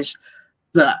places,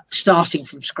 that starting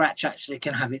from scratch actually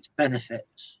can have its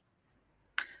benefits,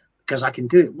 because I can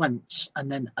do it once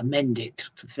and then amend it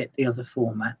to fit the other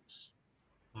formats.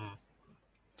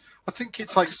 I think it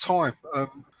takes time.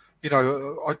 You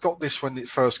know, I got this when it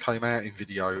first came out in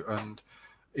video, and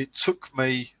it took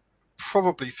me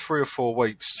probably 3 or 4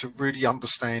 weeks to really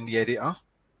understand the editor.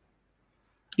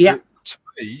 Yeah. To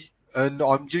me, and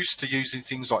I'm used to using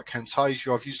things like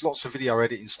Camtasia. I've used lots of video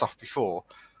editing stuff before.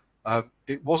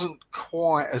 It wasn't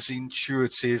quite as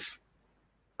intuitive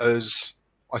as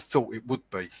I thought it would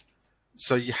be.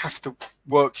 So you have to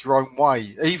work your own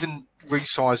way, even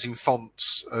resizing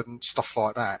fonts and stuff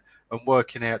like that, and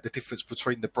working out the difference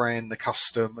between the brand, the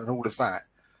custom, and all of that.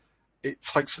 It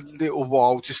takes a little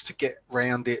while just to get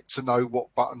around it, to know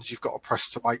what buttons you've got to press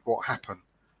to make what happen.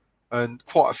 And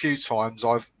quite a few times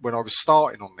when I was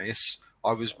starting on this,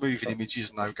 I was moving images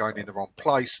and they were going in the wrong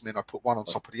place, and then I put one on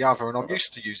top of the other, and I'm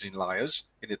used to using layers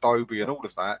in Adobe and all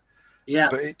of that. Yeah.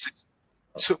 But it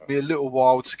took me a little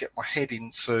while to get my head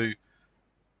into,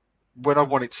 when I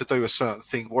wanted to do a certain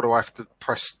thing, what do I have to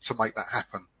press to make that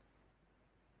happen?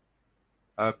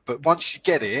 But once you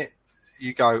get it,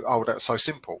 you go, oh, that's so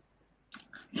simple.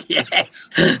 Yes.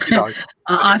 You know,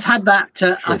 I've had that.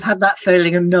 I've had that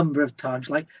feeling a number of times.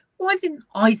 Like, why didn't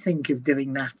I think of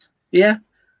doing that? Yeah,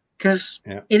 because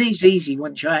it is easy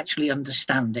once you actually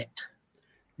understand it.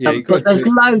 Yeah, but there's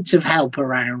loads of help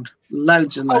around.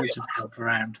 Loads and loads of help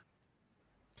around.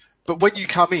 But when you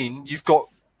come in, you've got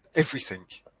everything.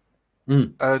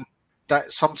 And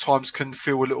that sometimes can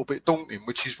feel a little bit daunting,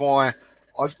 which is why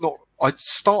I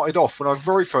started off, when I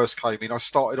very first came in, I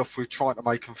started off with trying to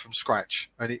make them from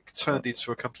scratch, and it turned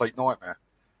into a complete nightmare.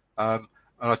 And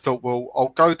I thought, well, I'll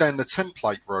go down the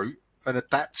template route and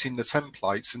adapting the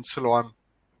templates until I'm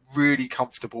really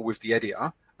comfortable with the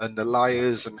editor and the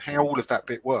layers and how all of that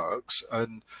bit works,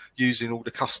 and using all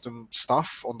the custom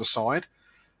stuff on the side.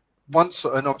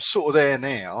 And I'm sort of there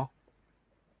now,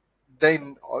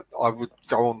 then I would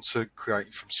go on to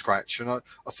creating from scratch. And I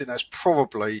think that's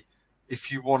probably,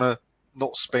 if you want to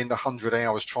not spend 100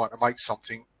 hours trying to make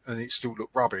something and it still look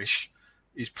rubbish,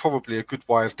 is probably a good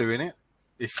way of doing it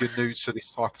if you're new to this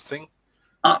type of thing.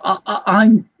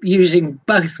 I'm using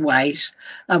both ways.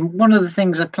 One of the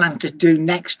things I plan to do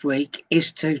next week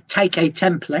is to take a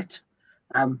template,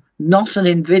 not an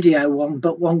Invideo one,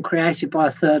 but one created by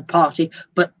a third party,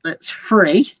 but that's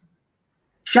free.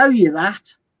 Show you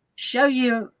that. Show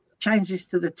you changes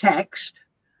to the text,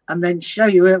 and then show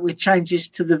you it with changes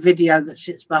to the video that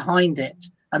sits behind it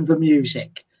and the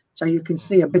music. So you can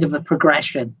see a bit of a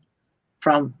progression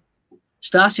from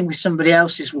starting with somebody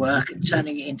else's work and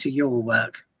turning it into your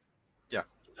work. Yeah.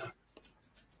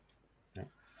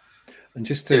 And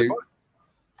just to...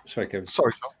 Sorry, Kevin.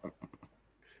 Sorry, Sean.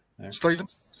 Stephen?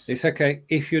 It's okay.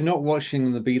 If you're not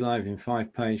watching the Be.Live in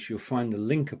 5 page, you'll find the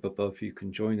link up above. You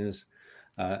can join us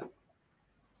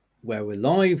where we're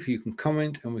live. You can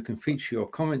comment and we can feature your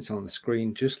comments on the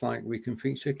screen, just like we can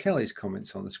feature Kelly's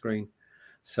comments on the screen.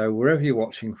 So wherever you're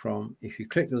watching from, if you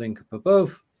click the link up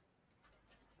above,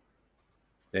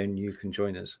 then you can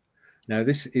join us. Now,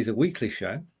 this is a weekly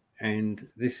show, and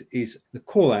this is the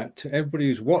call out to everybody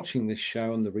who's watching this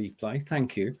show on the replay.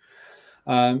 Thank you.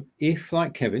 If,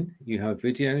 like Kevin, you have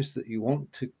videos that you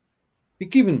want to be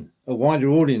given a wider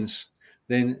audience,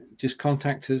 then just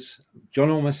contact us, John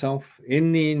or myself,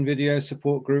 in the Invideo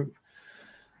support group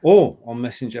or on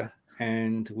Messenger,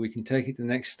 and we can take it to the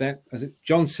next step. As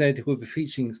John said, we'll be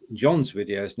featuring John's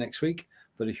videos next week,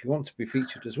 but if you want to be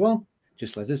featured as well,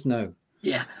 just let us know.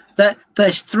 Yeah,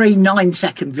 there's 3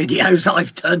 9-second videos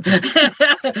I've done.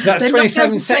 That's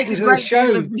 27 seconds of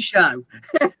the show.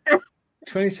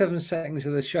 27 seconds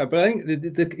of the show. But I think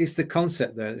it's the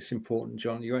concept there that's important,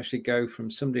 John. You actually go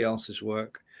from somebody else's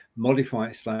work, modify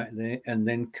it slightly, and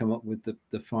then come up with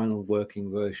the final working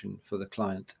version for the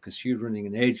client, because you're running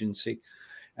an agency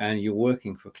and you're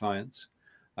working for clients.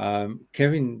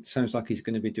 Kevin sounds like he's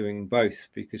going to be doing both,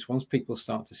 because once people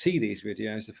start to see these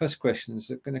videos, the first questions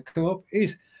that are going to come up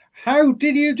is, how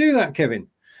did you do that, Kevin?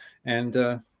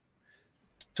 And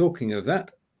talking of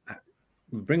that,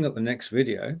 we'll bring up the next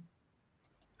video.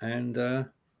 And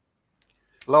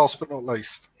last but not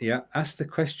least, yeah, ask the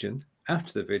question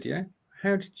after the video,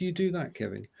 how did you do that,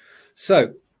 Kevin?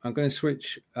 So I'm going to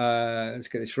switch, let's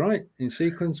get this right in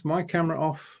sequence. My camera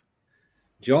off,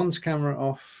 John's camera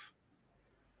off.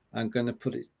 I'm going to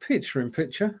put it picture in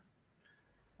picture.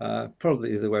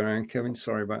 Probably the other way around, Kevin.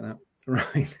 Sorry about that.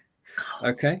 Right.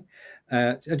 Okay.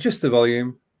 Adjust the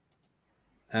volume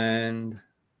and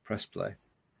press play.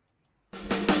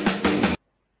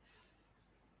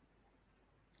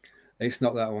 It's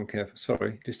not that one, Kev.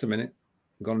 Sorry. Just a minute.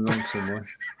 I've gone wrong somewhere.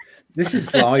 This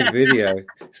is live video.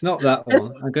 It's not that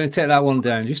one. I'm going to take that one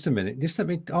down. Just a minute. Just let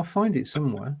me, I'll find it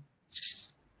somewhere.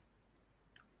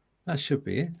 That should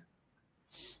be it.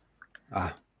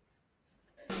 Ah.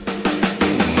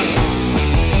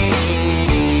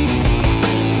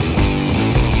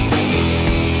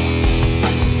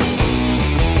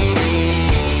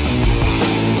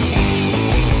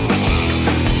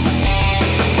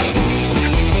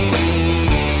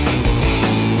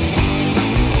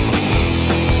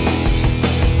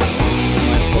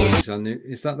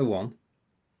 Is that the one?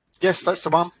 Yes, that's the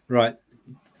one. Right.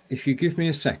 If you give me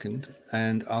a second,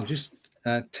 and I'll just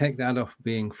take that off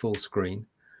being full screen.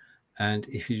 And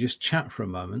if you just chat for a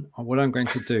moment, what I'm going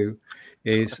to do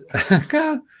is,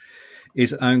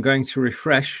 I'm going to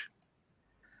refresh,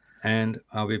 and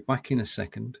I'll be back in a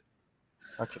second.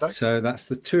 Okay. So that's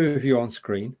the 2 of you on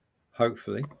screen,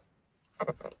 hopefully.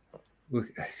 We're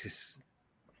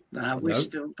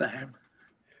still down.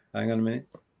 Hang on a minute.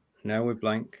 Now we're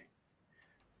blank.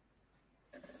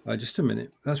 Just a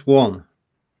minute. That's 1.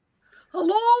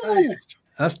 Hello.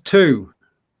 That's 2.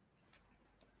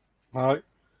 No.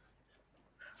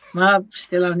 No,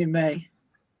 still only me.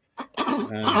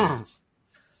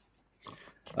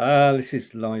 This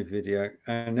is live video.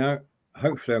 And now,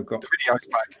 hopefully, I've got the video's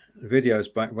back. The video's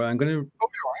back. Well, I'm going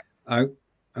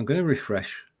to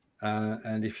refresh.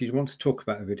 And if you want to talk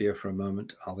about a video for a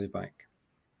moment, I'll be back.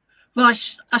 Well,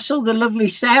 I saw the lovely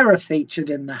Sarah featured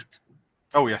in that.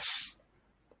 Oh yes.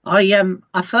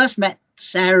 I first met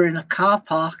Sarah in a car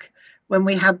park when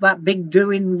we had that big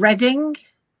do in Reading.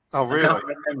 Oh really? I can't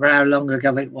remember how long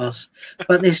ago it was.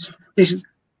 But this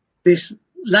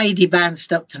lady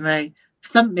bounced up to me,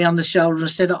 thumped me on the shoulder and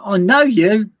said, "I know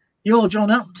you. You're John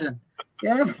Upton."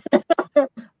 Yeah.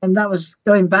 And that was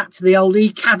going back to the old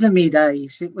Academy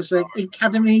days. It was an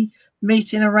Academy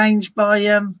meeting arranged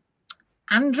by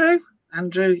Andrew,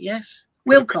 yes,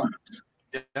 Wilcox.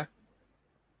 Yeah.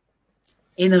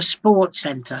 In a sports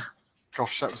centre.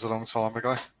 Gosh, that was a long time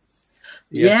ago.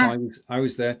 Yes, yeah. I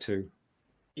was there too.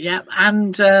 Yeah,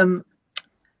 and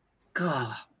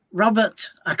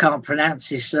Robert, I can't pronounce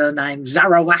his surname,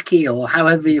 Zarawacki or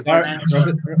however you pronounce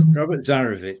it. Robert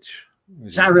Zarovich.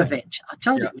 Zarovich. I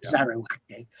told you it was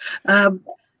Zarawacki.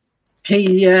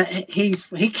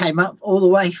 He came up all the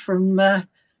way from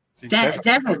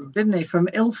Devon, didn't he? From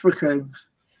Ilfracombe.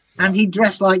 And he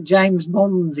dressed like James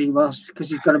Bond, he was, because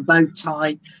he's got a bow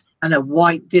tie and a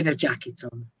white dinner jacket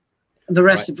on. And the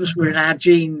rest of us were in our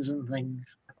jeans and things.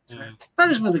 So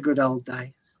those were the good old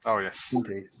days. Oh, yes.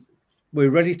 Indeed.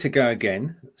 We're ready to go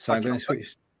again. So I'm going to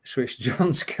switch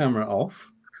John's camera off.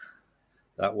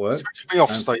 That works. Switch me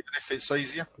off, Stephen, if it's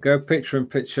easier. Go picture in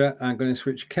picture. I'm going to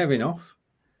switch Kevin off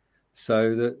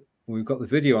so that we've got the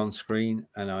video on screen,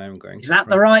 and I am going. Is that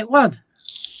the right one?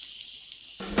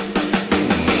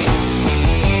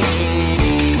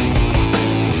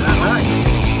 All right.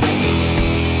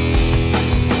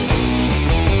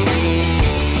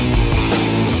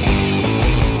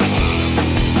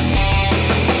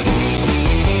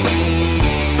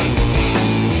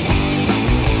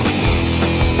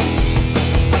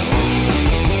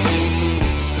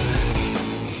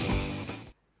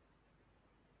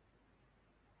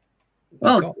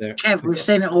 Well, Kev, we've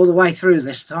seen it all the way through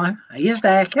this time. Are you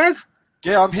there, Kev?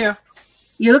 Yeah, I'm here.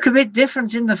 You look a bit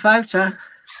different in the photo.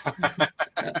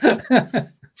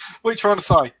 What are you trying to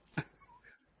say?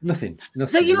 Nothing. I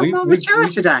think you look more mature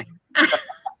today.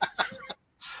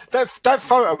 That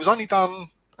photo was only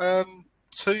done 2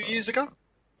 years ago.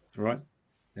 Right.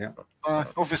 Yeah.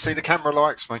 Obviously, the camera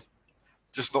likes me,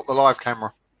 just not the live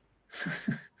camera.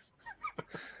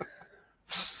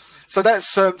 So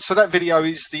that video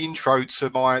is the intro to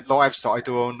my lives that I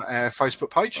do on our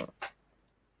Facebook page.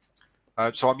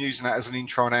 So I'm using that as an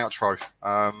intro and outro,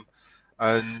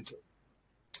 and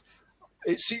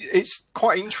it's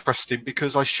quite interesting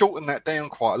because I shortened that down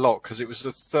quite a lot because it was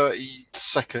a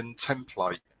 30-second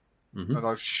template, and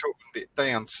I've shortened it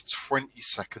down to 20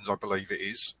 seconds, I believe it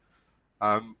is.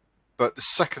 But the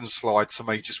second slide, to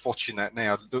me, just watching that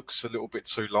now, looks a little bit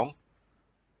too long.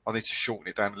 I need to shorten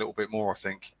it down a little bit more, I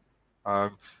think.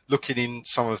 Looking in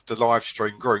some of the live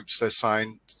stream groups, they're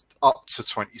saying up to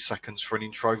 20 seconds for an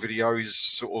intro video is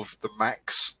sort of the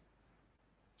max.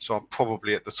 So I'm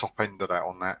probably at the top end of that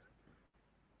on that.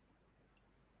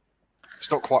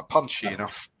 It's not quite punchy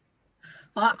enough.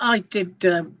 I did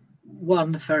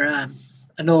one for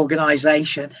an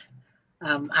organisation,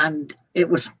 and it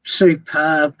was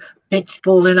superb. Bits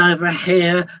falling over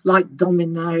here like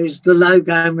dominoes, the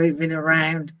logo moving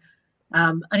around.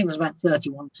 And it was about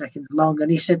 31 seconds long. And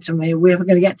he said to me, "Are we ever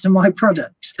going to get to my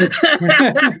product?"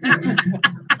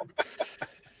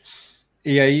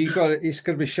 Yeah, it's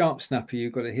got to be sharp, snappy.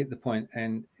 You've got to hit the point.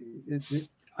 And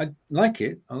I like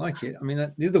it. I like it. I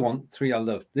mean, the other one, 3, I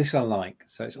loved. This I like.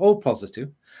 So it's all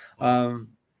positive.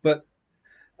 But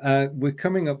we're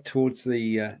coming up towards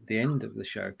the end of the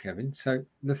show, Kevin. So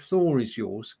the floor is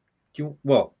yours.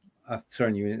 Well, I've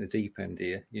thrown you in at the deep end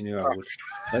here. You knew I would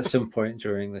at some point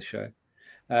during the show.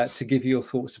 To give your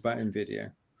thoughts about Invideo.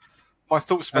 My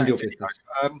thoughts about Invideo.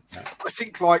 I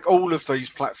think like all of these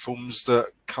platforms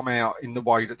that come out in the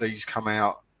way that these come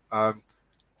out,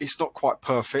 it's not quite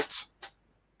perfect,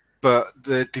 but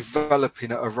they're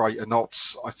developing at a rate of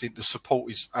knots. I think the support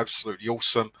is absolutely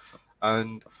awesome.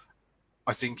 And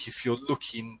I think if you're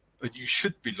looking, and you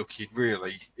should be looking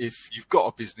really, if you've got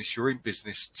a business, you're in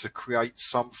business, to create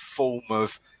some form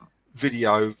of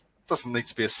video, doesn't need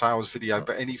to be a sales video,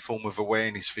 but any form of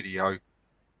awareness video,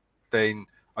 then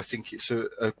I think it's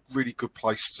a really good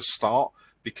place to start,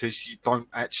 because you don't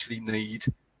actually need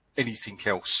anything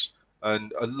else.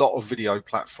 And a lot of video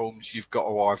platforms, you've got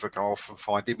to either go off and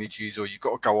find images, or you've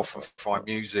got to go off and find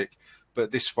music.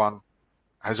 But this one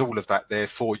has all of that there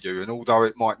for you. And although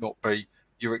it might not be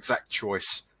your exact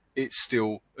choice, it's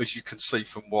still, as you can see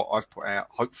from what I've put out,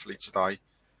 hopefully today,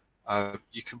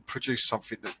 you can produce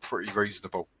something that's pretty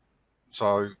reasonable.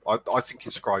 So I think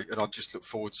it's great, and I just look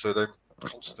forward to them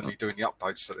constantly doing the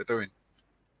updates that they're doing.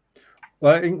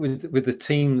 Well, I think with the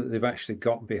team that they've actually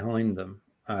got behind them,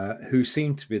 who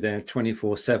seem to be there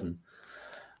 24/7,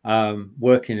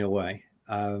 working away.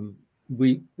 The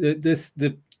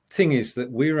thing is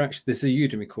that there's a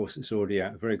Udemy course that's already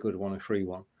out, a very good one, a free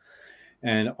one,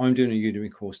 and I'm doing a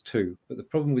Udemy course too. But the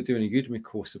problem with doing a Udemy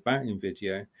course about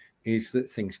Invideo is that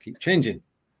things keep changing.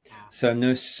 So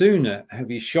no sooner have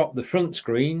you shot the front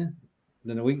screen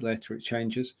than a week later it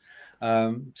changes.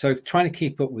 So trying to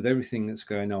keep up with everything that's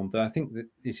going on. But I think that,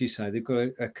 as you say, they've got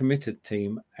a committed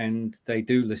team, and they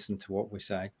do listen to what we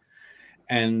say.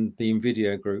 And the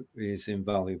Invideo group is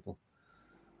invaluable.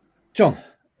 John,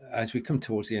 as we come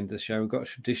towards the end of the show, we've got a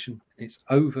tradition. It's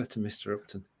over to Mr.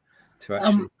 Upton to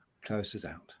actually close us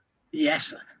out.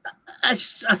 Yes.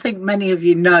 As I think many of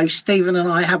you know, Stephen and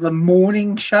I have a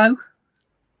morning show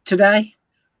today.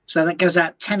 So that goes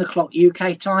out 10 o'clock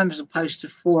UK time as opposed to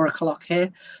 4 o'clock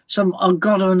here. Some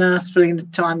God unearthly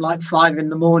time like 5 in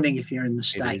the morning if you're in the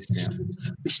States. Is,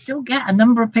 yeah. We still get a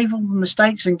number of people from the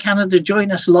States and Canada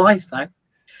join us live, though.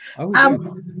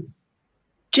 Oh,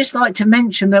 just like to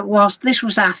mention that whilst this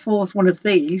was our 4th one of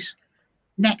these,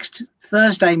 next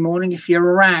Thursday morning, if you're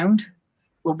around,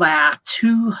 will be our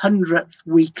 200th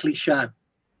weekly show.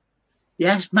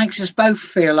 Yes, makes us both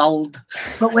feel old,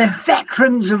 but we're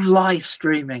veterans of live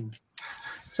streaming.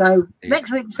 So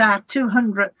next week's our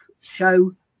 200th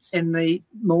show in the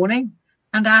morning.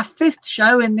 and our 5th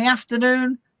show in the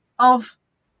afternoon of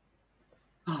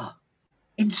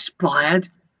Inspired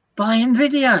by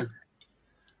Invideo.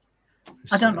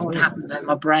 I don't know what happened there.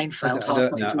 My brain failed halfway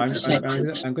through the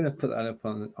sentence. I'm going to put that up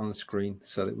on the screen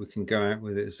so that we can go out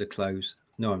with it as a close.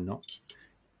 No, I'm not.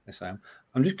 Yes, I am.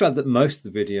 I'm just glad that most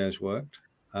of the videos worked.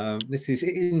 This is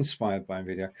Inspired by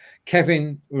Invideo.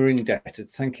 Kevin, we're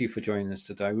indebted. Thank you for joining us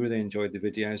today. We really enjoyed the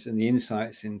videos and the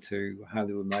insights into how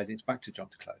they were made. It's back to John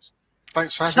to close.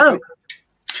 Thanks for having me.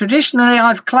 Traditionally,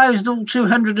 I've closed all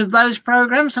 200 of those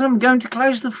programs, and I'm going to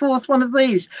close the 4th one of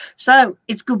these. So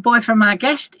it's goodbye from our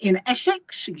guest in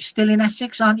Essex. You're still in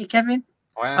Essex, aren't you, Kevin?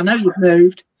 I know you've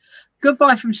moved.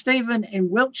 Goodbye from Stephen in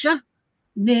Wiltshire,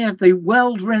 near the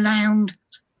world-renowned,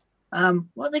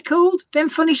 what are they called? Them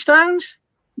funny stones?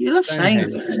 You love saying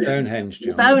it. Stonehenge,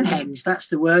 John. Stonehenge, that's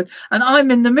the word. And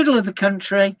I'm in the middle of the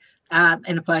country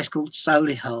in a place called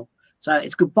Solihull. So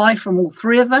it's goodbye from all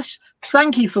 3 of us.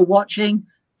 Thank you for watching.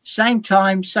 Same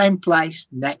time, same place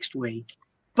next week.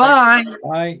 Bye.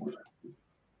 Bye.